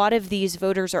a lot of these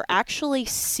voters are actually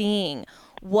seeing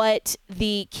what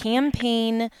the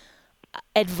campaign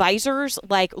advisors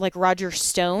like Roger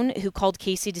Stone, who called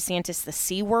Casey DeSantis the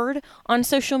C word on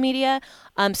social media,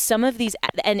 some of these,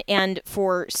 and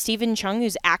for Stephen Chung,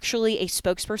 who's actually a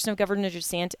spokesperson of Governor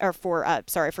DeSantis, or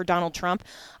for Donald Trump,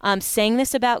 saying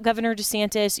this about Governor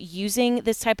DeSantis, using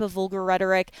this type of vulgar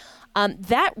rhetoric.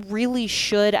 That really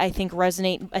should, I think,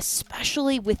 resonate,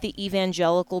 especially with the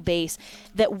evangelical base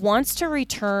that wants to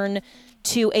return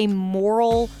to a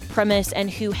moral premise and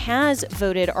who has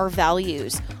voted our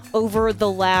values over the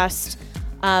last,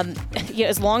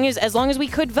 as long as we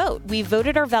could vote. We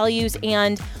voted our values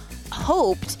and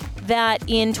hoped that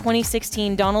in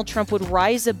 2016 Donald Trump would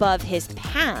rise above his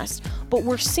past. But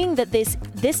we're seeing that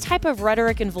this type of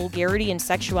rhetoric and vulgarity and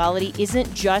sexuality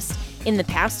isn't just in the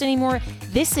past anymore.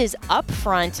 This is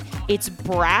upfront. It's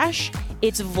brash.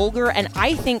 It's vulgar, and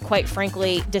I think, quite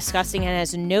frankly, disgusting, and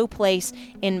has no place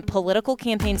in political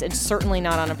campaigns, and certainly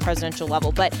not on a presidential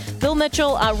level. But Bill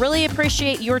Mitchell, really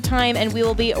appreciate your time, and we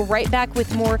will be right back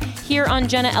with more here on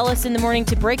Jenna Ellis in the Morning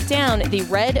to break down the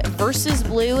red versus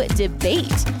blue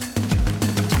debate.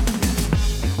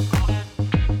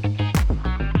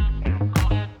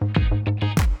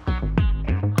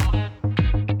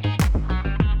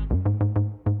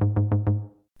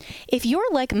 If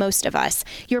you're like most of us,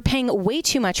 you're paying way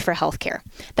too much for healthcare.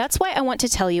 That's why I want to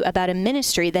tell you about a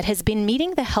ministry that has been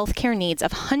meeting the healthcare needs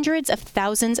of hundreds of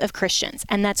thousands of Christians,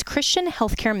 and that's Christian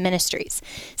Healthcare Ministries,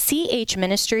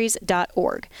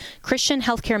 chministries.org. Christian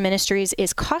Healthcare Ministries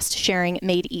is cost-sharing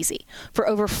made easy. For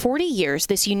over 40 years,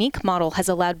 this unique model has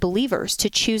allowed believers to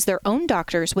choose their own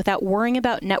doctors without worrying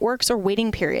about networks or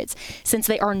waiting periods, since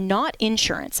they are not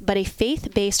insurance, but a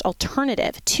faith-based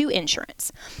alternative to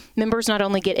insurance. Members not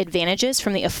only get advantages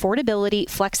from the affordability,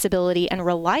 flexibility, and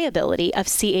reliability of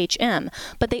CHM,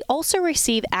 but they also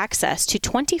receive access to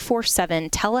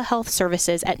 24/7 telehealth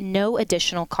services at no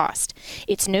additional cost.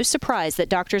 It's no surprise that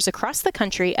doctors across the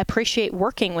country appreciate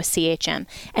working with CHM,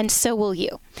 and so will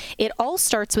you. It all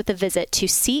starts with a visit to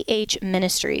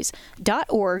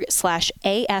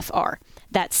chministries.org/AFR.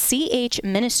 That's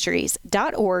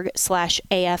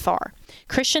chministries.org/AFR.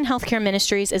 Christian Healthcare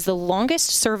Ministries is the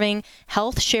longest-serving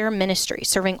health share ministry,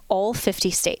 serving all 50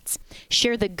 states.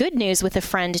 Share the good news with a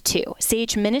friend, too.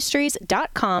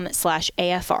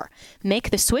 chministries.com/AFR.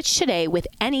 Make the switch today with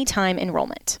anytime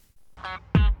enrollment.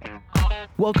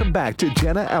 Welcome back to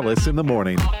Jenna Ellis in the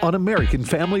Morning on American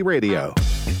Family Radio.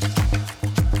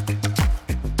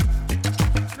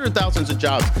 Thousands of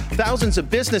jobs, thousands of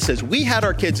businesses. We had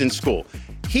our kids in school.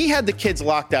 He had the kids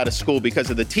locked out of school because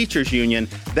of the teachers union.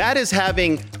 That is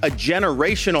having a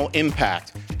generational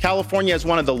impact. California has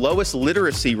one of the lowest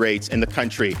literacy rates in the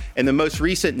country. In the most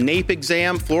recent NAEP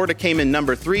exam, Florida came in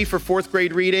number 3 for 4th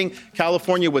grade reading.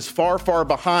 California was far, far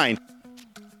behind.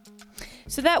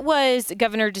 So that was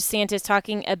Governor DeSantis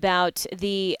talking about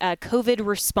the COVID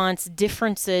response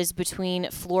differences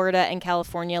between Florida and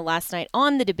California last night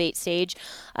on the debate stage,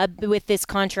 with this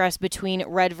contrast between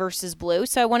red versus blue.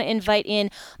 So I want to invite in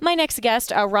my next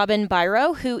guest, Robin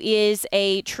Biro, who is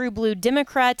a true blue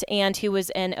Democrat and who was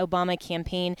an Obama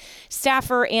campaign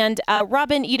staffer. And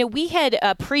Robin, we had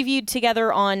previewed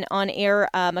together on air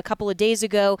a couple of days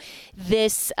ago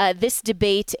this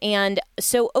debate. And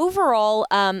so overall,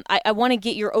 I want to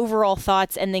get your overall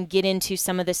thoughts and then get into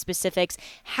some of the specifics.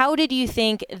 How did you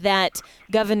think that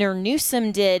Governor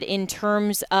Newsom did in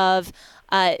terms of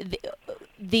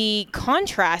the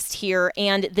contrast here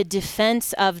and the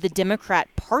defense of the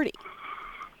Democrat Party?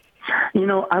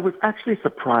 I was actually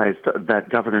surprised that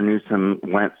Governor Newsom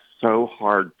went so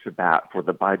hard to bat for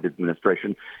the Biden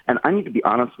administration. And I need to be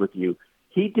honest with you,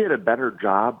 he did a better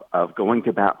job of going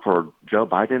to bat for Joe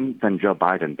Biden than Joe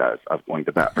Biden does of going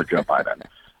to bat for Joe Biden.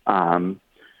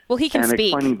 Well, he can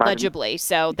speak legibly,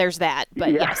 so there's that.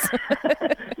 But yeah. Yes,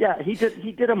 yeah, he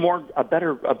did a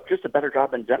better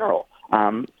job in general.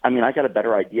 I got a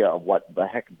better idea of what the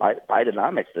heck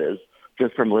Bidenomics is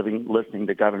just from listening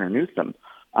to Governor Newsom.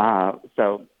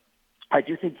 So I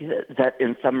do think that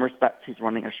in some respects he's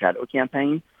running a shadow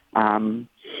campaign,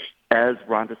 as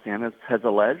Ron DeSantis has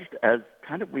alleged, as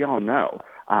kind of we all know,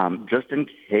 just in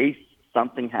case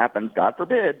something happens, God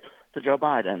forbid, to Joe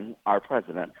Biden, our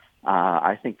president.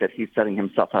 I think that he's setting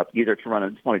himself up either to run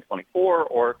in 2024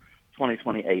 or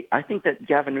 2028. I think that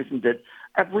Gavin Newsom did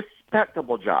a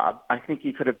respectable job. I think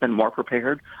he could have been more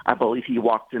prepared. I believe he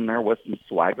walked in there with some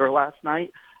swagger last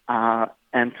night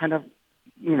and kind of,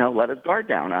 let his guard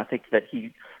down. I think that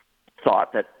he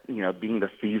thought that, being the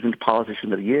seasoned politician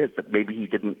that he is, that maybe he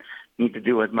didn't need to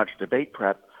do as much debate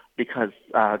prep because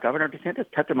Governor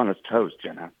DeSantis kept him on his toes,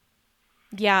 Jenna.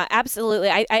 Yeah, absolutely.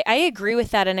 I agree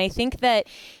with that. And I think that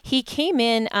he came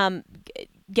in,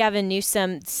 Gavin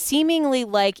Newsom, seemingly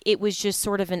like it was just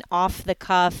sort of an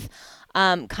off-the-cuff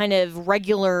kind of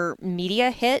regular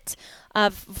media hit,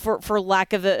 for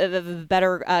lack of a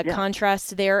better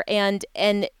contrast there. And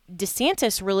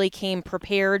DeSantis really came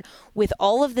prepared with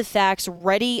all of the facts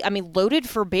ready, loaded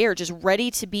for bear, just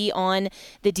ready to be on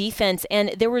the defense.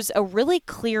 And there was a really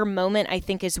clear moment, I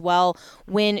think, as well,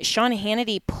 when Sean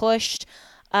Hannity pushed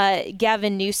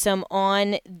Gavin Newsom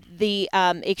on the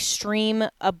extreme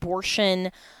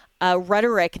abortion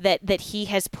rhetoric that he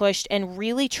has pushed, and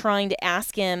really trying to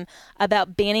ask him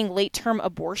about banning late-term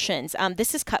abortions.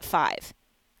 This is cut 5.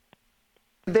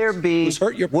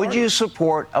 Would you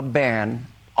support a ban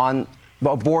on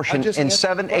abortion in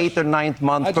 7th, 8th, or 9th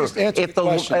month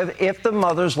if the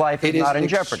mother's life is not in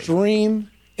jeopardy?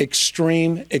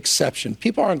 Extreme exception.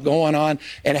 People aren't going on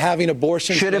and having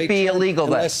abortions. Should it be illegal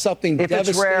then? Unless something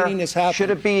devastating has happened. Should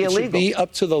it be illegal? It should be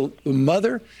up to the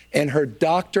mother and her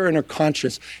doctor and her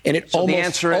conscience. And it so almost the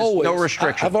answer is always, no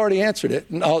restriction. I've already answered it,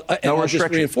 and I'll just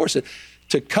reinforce it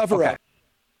to cover up.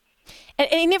 And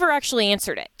he never actually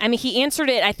answered it. He answered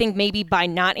it, I think, maybe by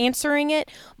not answering it.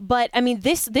 But,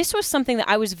 this was something that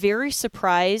I was very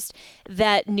surprised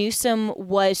that Newsom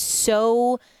was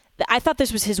so... I thought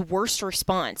this was his worst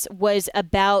response, was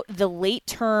about the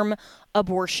late-term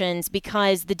abortions,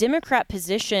 because the Democrat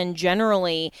position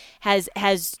generally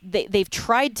they've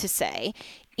tried to say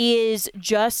is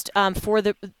just for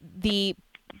the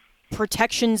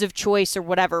protections of choice or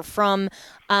whatever from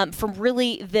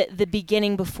really the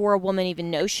beginning, before a woman even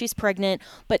knows she's pregnant.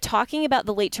 But talking about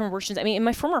the late-term abortions, in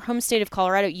my former home state of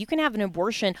Colorado, you can have an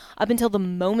abortion up until the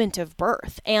moment of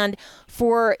birth. And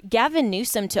for Gavin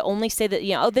Newsom to only say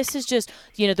that, this is just,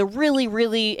 the really,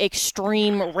 really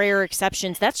extreme, rare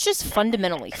exceptions, that's just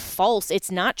fundamentally false.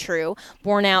 It's not true,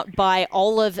 borne out by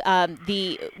all of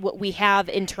what we have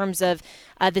in terms of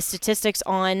the statistics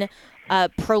on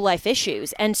pro-life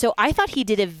issues. And so I thought he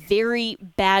did a very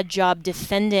bad job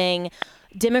defending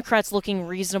Democrats looking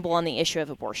reasonable on the issue of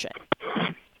abortion.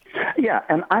 Yeah,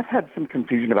 and I've had some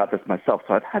confusion about this myself,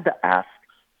 so I've had to ask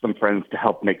some friends to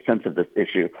help make sense of this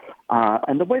issue.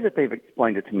 And the way that they've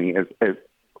explained it to me is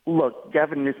look,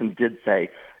 Gavin Newsom did say,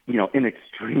 in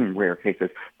extreme rare cases,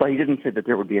 but he didn't say that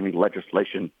there would be any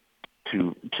legislation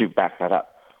to back that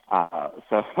up.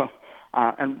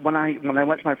 And when I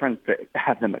went to my friends to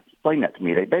have them explain that to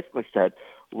me, they basically said,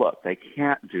 look, they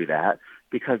can't do that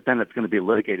because then it's going to be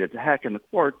litigated to heck in the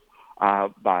courts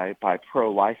by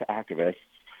pro-life activists,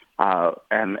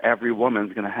 and every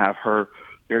woman's going to have her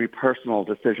very personal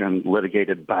decision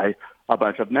litigated by a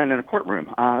bunch of men in a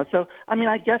courtroom. I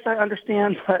guess I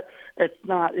understand, but it's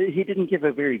not. He didn't give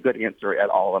a very good answer at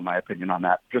all, in my opinion, on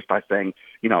that, just by saying,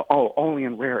 only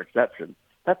in rare exceptions.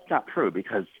 That's not true,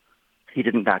 because he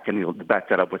didn't back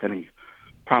that up with any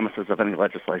promises of any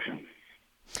legislation.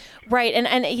 Right,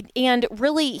 and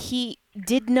really he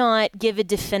did not give a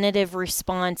definitive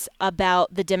response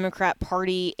about the Democrat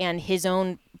Party and his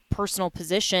own personal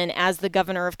position as the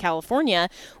governor of California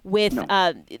with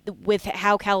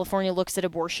how California looks at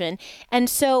abortion. And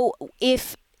so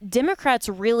if Democrats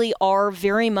really are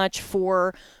very much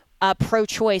for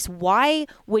pro-choice, why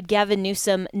would Gavin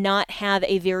Newsom not have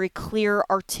a very clear,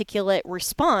 articulate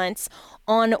response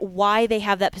on why they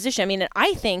have that position?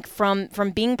 I think from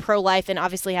being pro-life and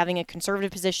obviously having a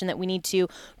conservative position that we need to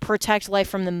protect life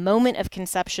from the moment of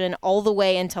conception all the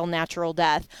way until natural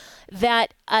death,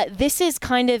 that this is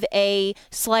kind of a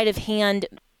sleight of hand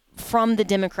from the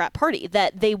Democrat Party,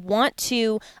 that they want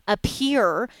to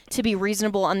appear to be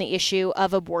reasonable on the issue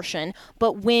of abortion.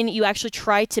 But when you actually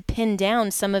try to pin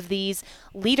down some of these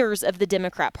leaders of the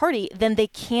Democrat Party, then they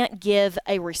can't give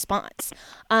a response.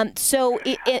 And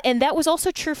that was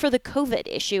also true for the COVID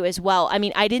issue as well. I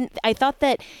mean, I thought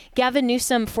that Gavin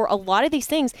Newsom, for a lot of these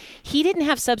things, he didn't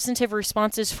have substantive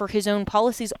responses for his own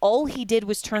policies. All he did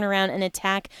was turn around and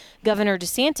attack Governor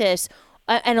DeSantis.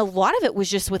 And a lot of it was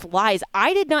just with lies.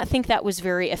 I did not think that was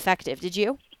very effective. Did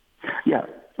you? Yeah.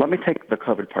 Let me take the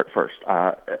COVID part first.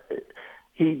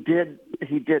 He did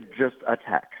just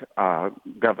attack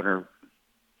Governor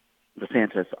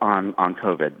DeSantis on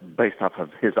COVID based off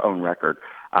of his own record.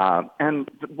 And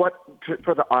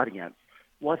for the audience,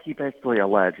 what he basically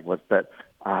alleged was that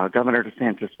Governor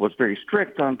DeSantis was very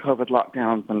strict on COVID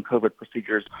lockdowns and COVID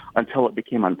procedures until it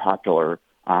became unpopular,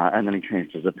 and then he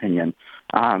changed his opinion.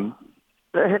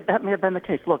 That may have been the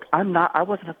case. Look, I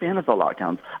wasn't a fan of the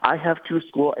lockdowns. I have 2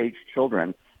 school-aged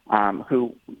children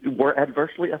who were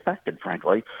adversely affected,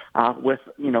 frankly, with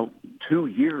 2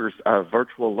 years of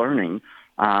virtual learning.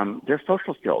 Their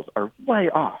social skills are way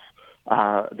off.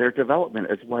 Their development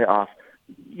is way off.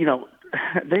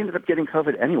 They ended up getting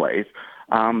COVID anyways,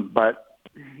 but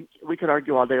we could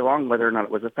argue all day long whether or not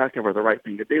it was effective or the right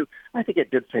thing to do. I think it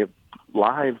did save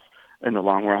lives in the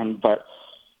long run, but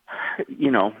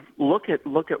look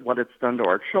at what it's done to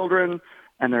our children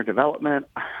and their development.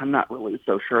 I'm not really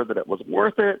so sure that it was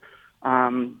worth it.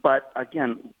 But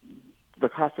again, the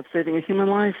cost of saving a human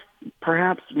life,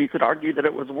 perhaps we could argue that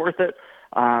it was worth it.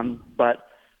 But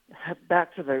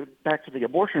back to the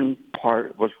abortion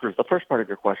part, was the first part of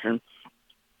your question.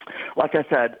 Like I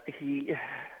said,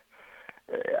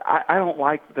 I don't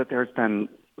like that there's been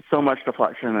so much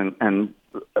deflection and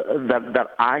that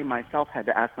I myself had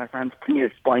to ask my friends, can you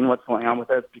explain what's going on with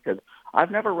this? Because I've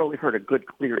never really heard a good,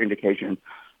 clear indication.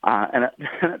 And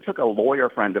it took a lawyer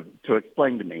friend to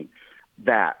explain to me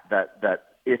that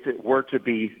if there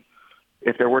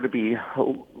were to be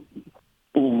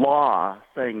law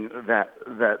saying that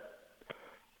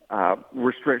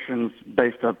restrictions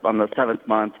based on the 7th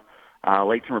month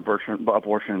late-term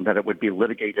abortion, that it would be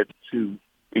litigated to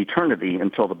eternity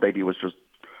until the baby was just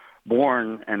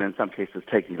born, and in some cases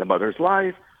taking the mother's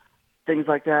life, things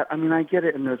like that. I mean, I get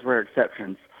it, and there's rare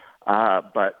exceptions,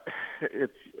 but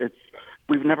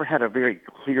we've never had a very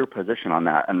clear position on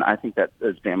that, and I think that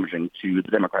is damaging to the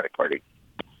Democratic Party.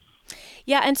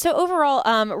 Yeah, and so overall,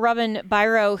 Robin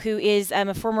Biro, who is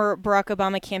a former Barack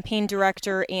Obama campaign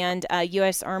director and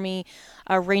U.S. Army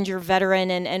Ranger veteran,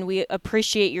 and we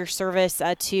appreciate your service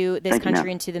to this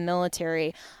country and to the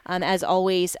military, as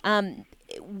always.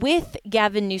 With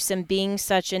Gavin Newsom being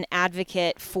such an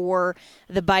advocate for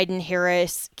the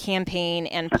Biden-Harris campaign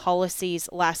and policies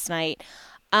last night,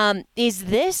 is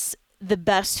this the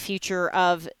best future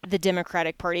of the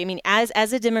Democratic Party? I mean, as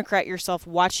a Democrat yourself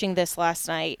watching this last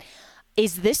night,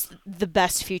 is this the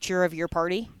best future of your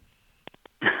party?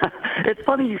 It's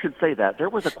funny you should say that. There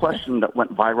was a question that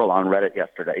went viral on Reddit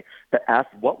yesterday that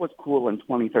asked what was cool in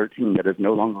 2013 that is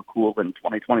no longer cool in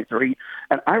 2023.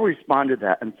 And I responded to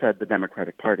that and said the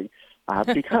Democratic Party.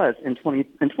 Because in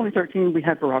 2013, we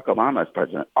had Barack Obama as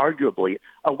president, arguably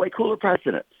a way cooler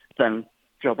president than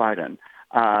Joe Biden.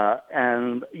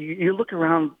 And you look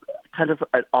around kind of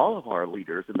at all of our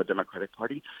leaders in the Democratic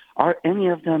Party. Are any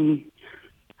of them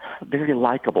very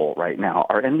likable right now?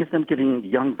 Are any of them getting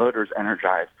young voters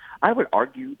energized? I would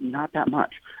argue not that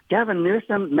much. Gavin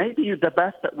Newsom may be the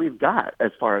best that we've got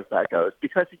as far as that goes,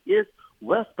 because he is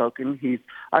well-spoken, he's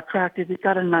attractive, he's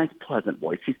got a nice, pleasant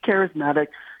voice, he's charismatic,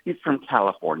 he's from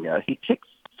California, he ticks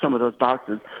some of those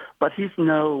boxes, but he's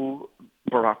no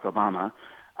Barack Obama.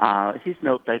 He's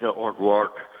no Beto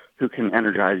O'Rourke who can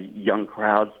energize young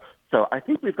crowds. So I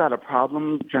think we've got a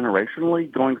problem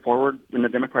generationally going forward in the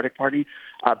Democratic Party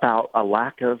about a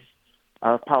lack of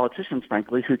politicians,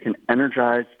 frankly, who can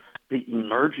energize the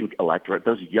emerging electorate,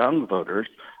 those young voters,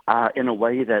 in a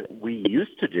way that we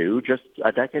used to do just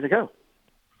a decade ago.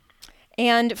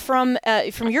 And from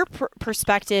your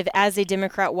perspective as a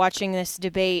Democrat watching this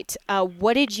debate,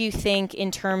 what did you think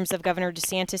in terms of Governor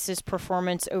DeSantis'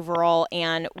 performance overall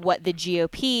and what the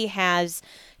GOP has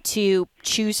to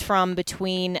choose from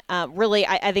between, really,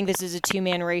 I think this is a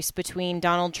two-man race between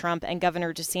Donald Trump and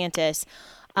Governor DeSantis.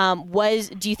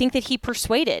 Do you think that he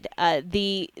persuaded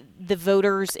the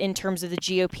voters in terms of the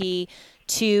GOP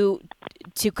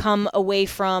to come away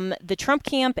from the Trump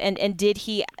camp, and did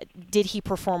he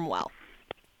perform well?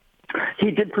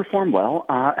 He did perform well,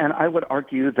 and I would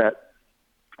argue that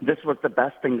this was the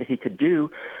best thing that he could do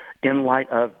in light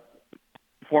of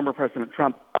former President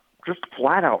Trump just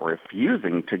flat out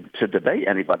refusing to debate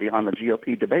anybody on the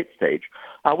GOP debate stage,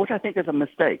 which I think is a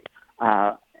mistake.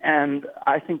 And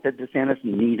I think that DeSantis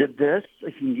needed this.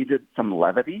 He needed some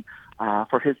levity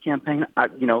for his campaign.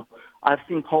 I've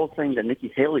seen polls saying that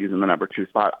Nikki Haley is in the number 2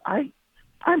 spot. I'm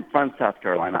from South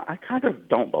Carolina. I kind of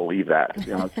don't believe that, to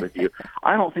be honest with you.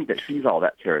 I don't think that she's all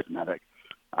that charismatic.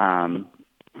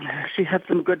 She had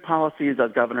some good policies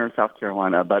as governor in South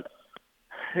Carolina, but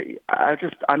I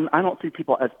don't see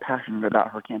people as passionate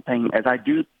about her campaign as I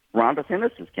do Ron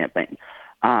DeSantis' campaign.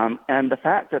 And the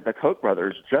fact that the Koch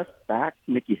brothers just backed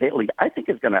Nikki Haley, I think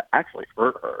is going to actually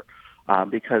hurt her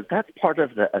because that's part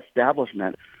of the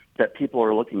establishment that people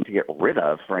are looking to get rid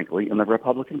of, frankly, in the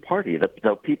Republican Party, the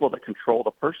people that control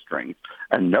the purse strings.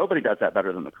 And nobody does that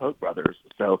better than the Koch brothers.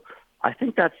 So I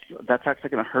think that's actually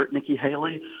going to hurt Nikki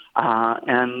Haley.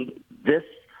 And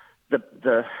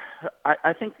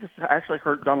I think this actually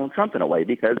hurt Donald Trump in a way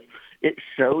because it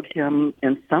showed him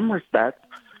in some respects,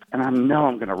 and I know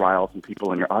I'm going to rile some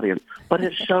people in your audience, but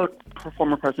it showed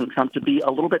former President Trump to be a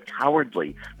little bit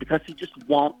cowardly because he just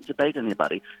won't debate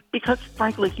anybody. Because,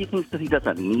 frankly, he thinks that he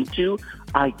doesn't need to.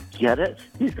 I get it.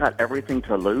 He's got everything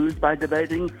to lose by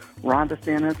debating Ron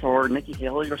DeSantis or Nikki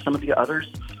Haley or some of the others.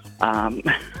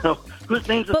 But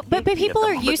people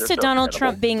are used to Donald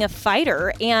Trump being a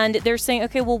fighter, and they're saying,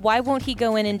 okay, well, why won't he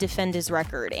go in and defend his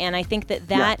record? And I think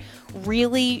that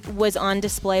really was on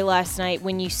display last night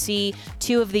when you see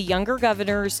two of the younger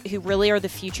governors who really are the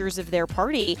futures of their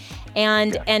party.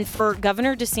 And for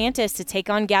Governor DeSantis to take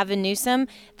on Gavin Newsom,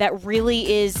 that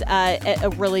really is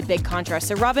a really big contrast.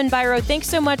 So Robin Biro, thanks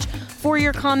so much for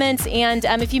your comments. And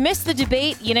if you missed the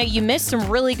debate, you missed some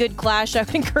really good clash. I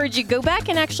would encourage you, go back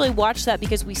and actually watch that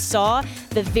because we saw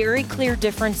the very clear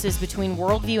differences between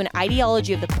worldview and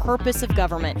ideology of the purpose of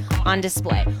government on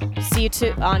display. See you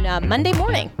on Monday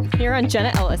morning here on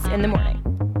Jenna Ellis in the Morning.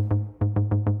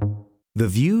 The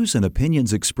views and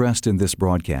opinions expressed in this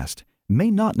broadcast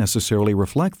may not necessarily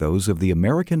reflect those of the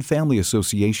American Family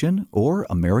Association or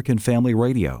American Family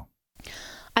Radio.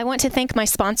 I want to thank my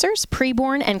sponsors,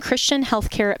 Preborn and Christian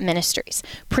Healthcare Ministries.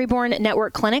 Preborn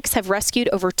Network clinics have rescued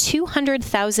over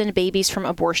 200,000 babies from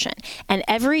abortion, and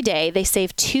every day they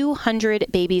save 200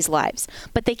 babies' lives.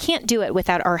 But they can't do it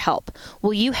without our help.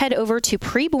 Will you head over to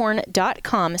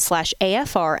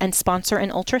preborn.com/AFR and sponsor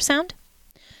an ultrasound?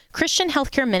 Christian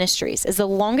Healthcare Ministries is the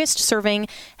longest-serving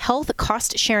health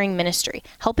cost-sharing ministry,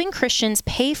 helping Christians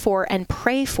pay for and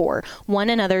pray for one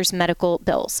another's medical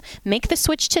bills. Make the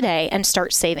switch today and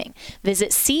start saving. Visit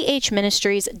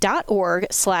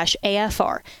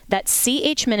chministries.org/AFR. That's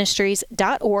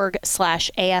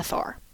chministries.org/AFR.